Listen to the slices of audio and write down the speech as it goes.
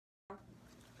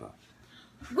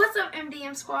What's up,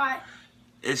 MDM squad?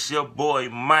 It's your boy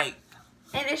Mike.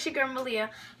 And it's your girl Malia.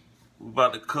 We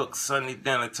about to cook Sunday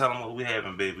dinner. Tell them what we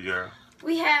having, baby girl.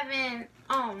 We having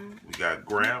We got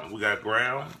ground.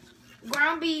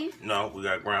 ground beef. No, we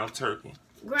got ground turkey.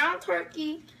 Ground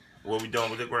turkey. What we doing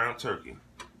with the ground turkey?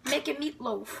 Making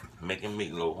meatloaf. Making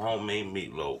meatloaf, homemade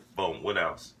meatloaf. Boom. What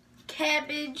else?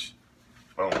 Cabbage.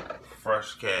 Boom.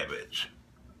 Fresh cabbage.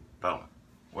 Boom.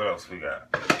 What else we got?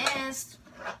 And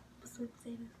sweet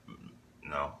potatoes.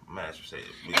 No, mashed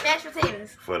potatoes. And mashed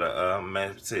potatoes. For the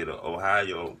mashed potato,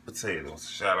 Ohio potatoes.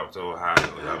 Shout out to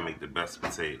Ohio. Y'all make the best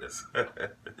potatoes.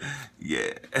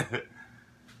 Yeah.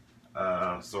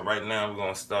 So right now we're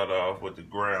gonna start off with the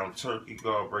ground turkey.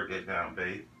 Go ahead, break that down,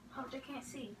 babe. Hope they can't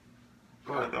see.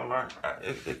 Go ahead, don't worry.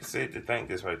 It can see the thing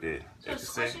this right there. Just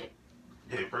squish it.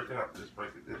 Yeah, break it up. Just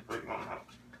break it on out.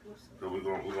 So we're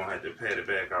gonna have to pat it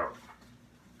back out.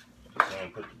 So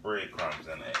I'm gonna put the breadcrumbs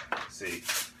in there. See,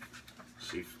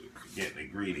 she forgetting the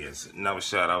ingredients. Another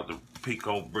shout out to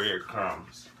Pico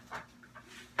breadcrumbs.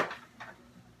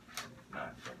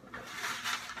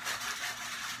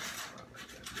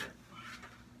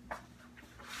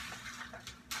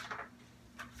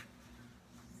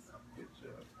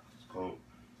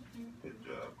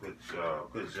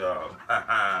 Good job.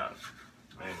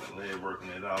 Man, my leg working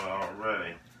it out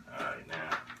already. Alright, now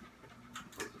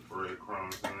put the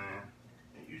breadcrumbs in there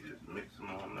and you just mix them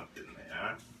on up in there,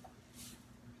 alright?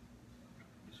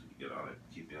 So you get all that,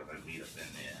 keep all that meat up in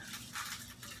there.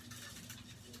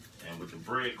 And what the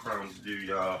breadcrumbs do,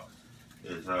 y'all,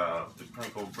 is the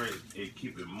crinkle bread, it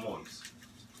keep it moist.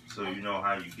 So you know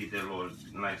how you get that little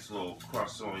nice little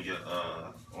crust on your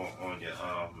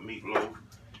meatloaf.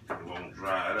 It won't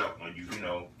dry it up when you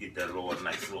get that little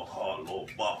nice little hard little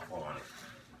bark on it.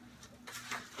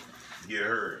 You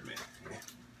heard me.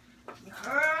 You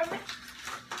heard me?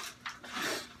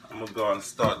 I'm gonna go and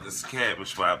start this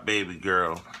cabbage for our baby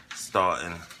girl.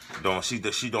 Starting, she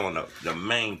doing the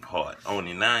main part.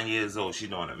 Only 9 years old. She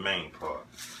doing the main part.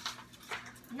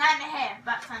 9.5,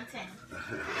 about 10.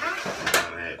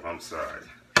 9.5. I'm sorry.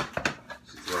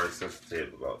 She's very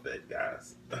sensitive about that,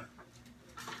 guys.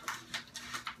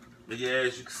 But yeah,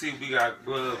 as you can see, we got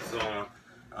gloves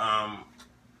on.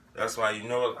 That's why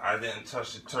I didn't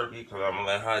touch the turkey because I'm gonna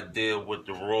let her deal with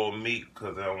the raw meat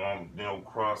because I don't want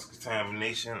cross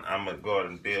contamination. I'm gonna go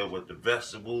ahead and deal with the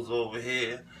vegetables over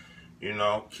here.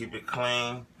 Keep it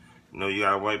clean. You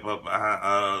gotta wipe up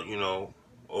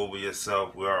over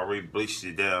yourself. We already bleached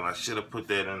it down. I should have put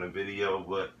that in the video,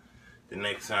 but the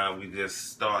next time we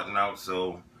just starting out,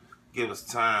 so give us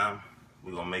time.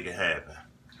 We're gonna make it happen.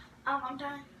 I'm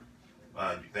done.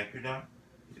 You think you're done?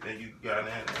 You think you got in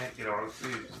and get all the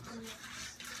seasons?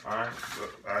 Alright,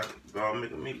 go and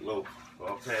make a meatloaf.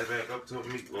 I'll pat back up to a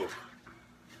meatloaf.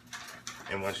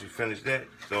 And once you finish that,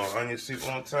 throw an onion soup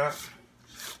on top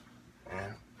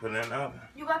and put it in the oven.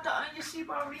 You got the onion soup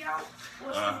already out?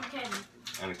 What's candy?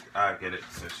 And I get it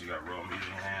since you got raw meat in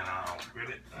your hand. I don't get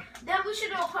it. Then we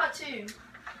should do a part 2.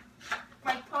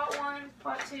 Like part 1,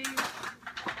 part 2,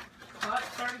 part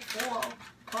 34,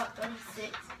 part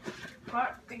 36.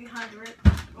 Part 300.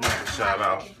 Shout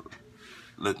out.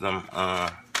 Let them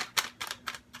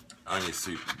onion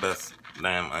soup, best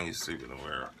damn onion soup in the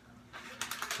world.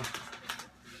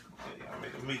 I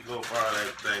make a meatloaf out of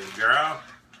that thing, girl.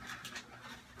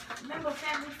 Remember,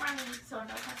 family friendly, so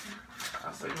no cussing.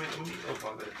 I said make a meatloaf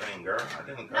out of that thing, girl. I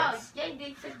didn't No, cuss. yeah, you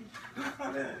did.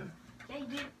 I didn't. Yeah, you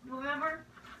did. Remember?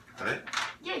 I did?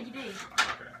 Yeah, you did.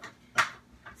 Okay.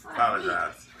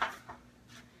 Apologize.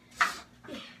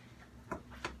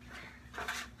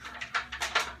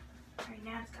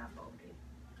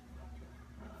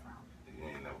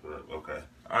 Okay.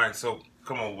 Alright, so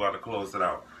come on, we're about to close it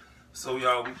out. So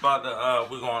y'all, we're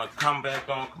gonna come back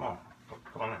on. Come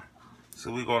on in.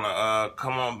 So we're gonna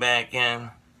come on back in.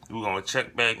 We're gonna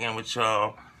check back in with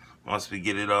y'all once we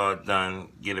get it all done,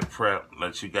 get it prepped,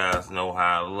 let you guys know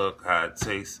how it look, how it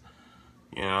tastes,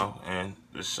 and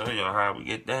just show y'all how we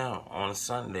get down on a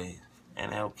Sunday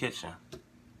in our kitchen.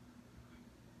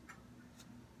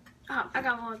 I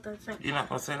got one thing to say. You're not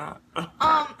gonna say that?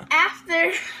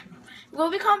 After when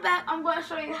we come back, I'm gonna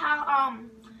show you how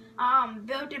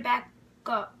build it back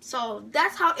up. So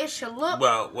that's how it should look.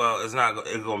 Well, it's not.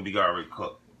 It's gonna be already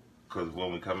cooked, cause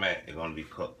when we come back, it's gonna be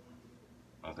cooked.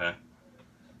 Okay.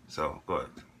 So go ahead.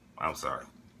 I'm sorry.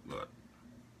 Go ahead.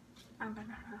 I'm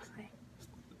gonna say.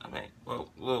 I mean,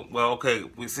 well, okay.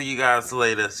 We see you guys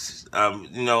later.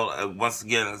 Once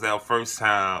again, it's our first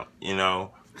time.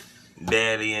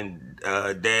 Daddy and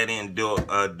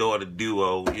daughter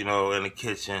duo, in the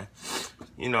kitchen.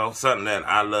 Something that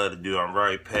I love to do. I'm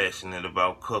very passionate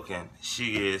about cooking.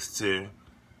 She is too.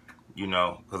 You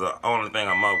know, because the only thing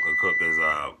a mother can cook is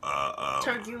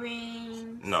turkey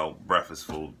wings. No, breakfast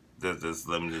food. That's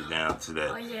limited down to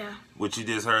that. Oh yeah. What you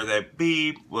just heard, that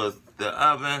beep was the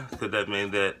oven, because that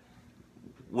means that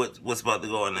what's about to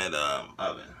go in that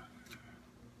oven.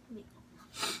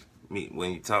 Meat.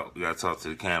 When you talk, you gotta talk to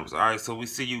the cameras. All right, so we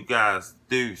see you guys.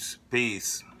 Deuce,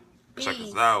 peace. Check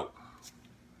us out.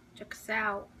 Check us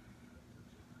out.